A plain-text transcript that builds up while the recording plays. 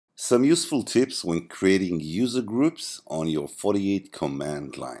Some useful tips when creating user groups on your Fortigate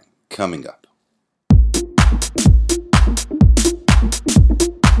command line coming up.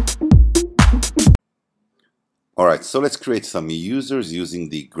 Alright, so let's create some users using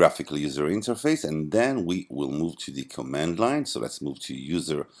the graphical user interface, and then we will move to the command line. So let's move to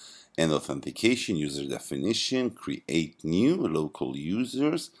user and authentication, user definition, create new local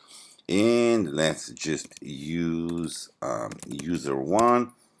users, and let's just use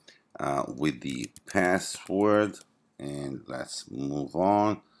user1 with the password, and let's move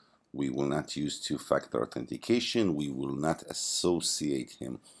on. We will not use two-factor authentication. We will not associate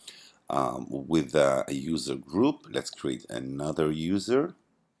him with a user group. Let's create another user,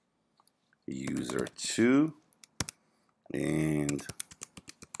 user2, and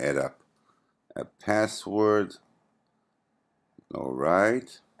add up a password. All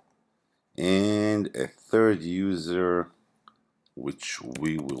right, and a third user, which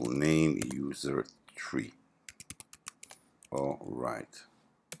we will name user3. All right.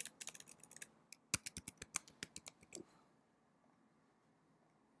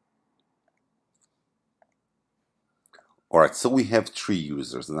 Alright, so we have 3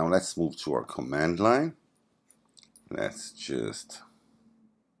 users. Now let's move to our command line. Let's just,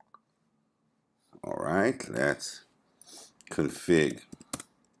 alright, let's config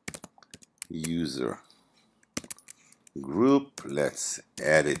user group. Let's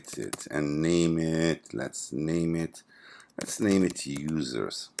edit it and name it. Let's name it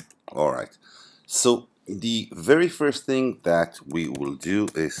users. Alright, so the very first thing that we will do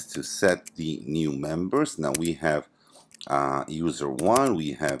is to set the new members. Now we have user1,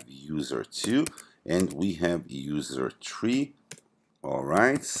 we have user2, and we have user3.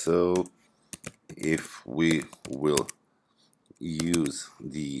 Alright, so if we will use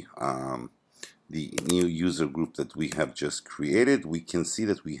the new user group that we have just created, we can see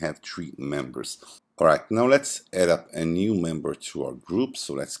that we have 3 members. Alright, now let's add up a new member to our group.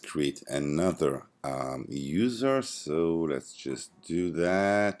 So let's create another user. So let's just do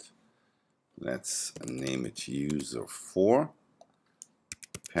that. Let's name it user4,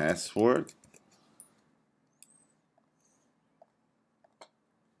 password,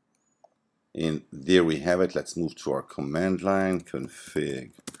 and there we have it. Let's move to our command line,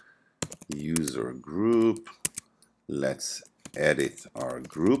 config user group. Let's edit our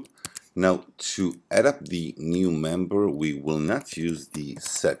group. Now to add up the new member, we will not use the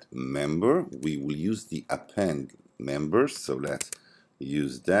set member, we will use the append member. So let's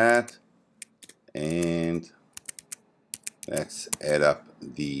use that. And let's add up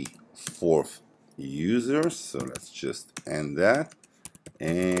the 4th user. So let's just end that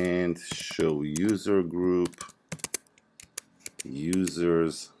and show user group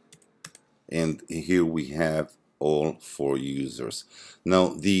users, and here we have all 4 users. Now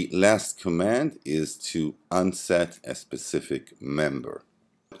the last command is to unset a specific member.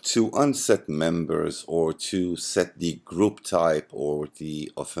 To unset members or to set the group type or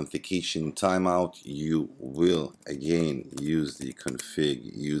the authentication timeout, you will again use the config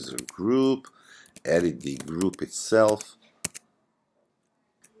user group, edit the group itself,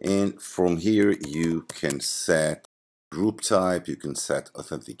 and from here you can set group type, you can set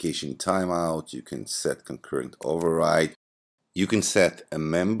authentication timeout, you can set concurrent override, you can set a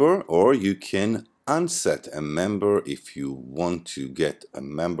member, or you can unset a member if you want to get a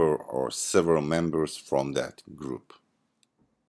member or several members from that group.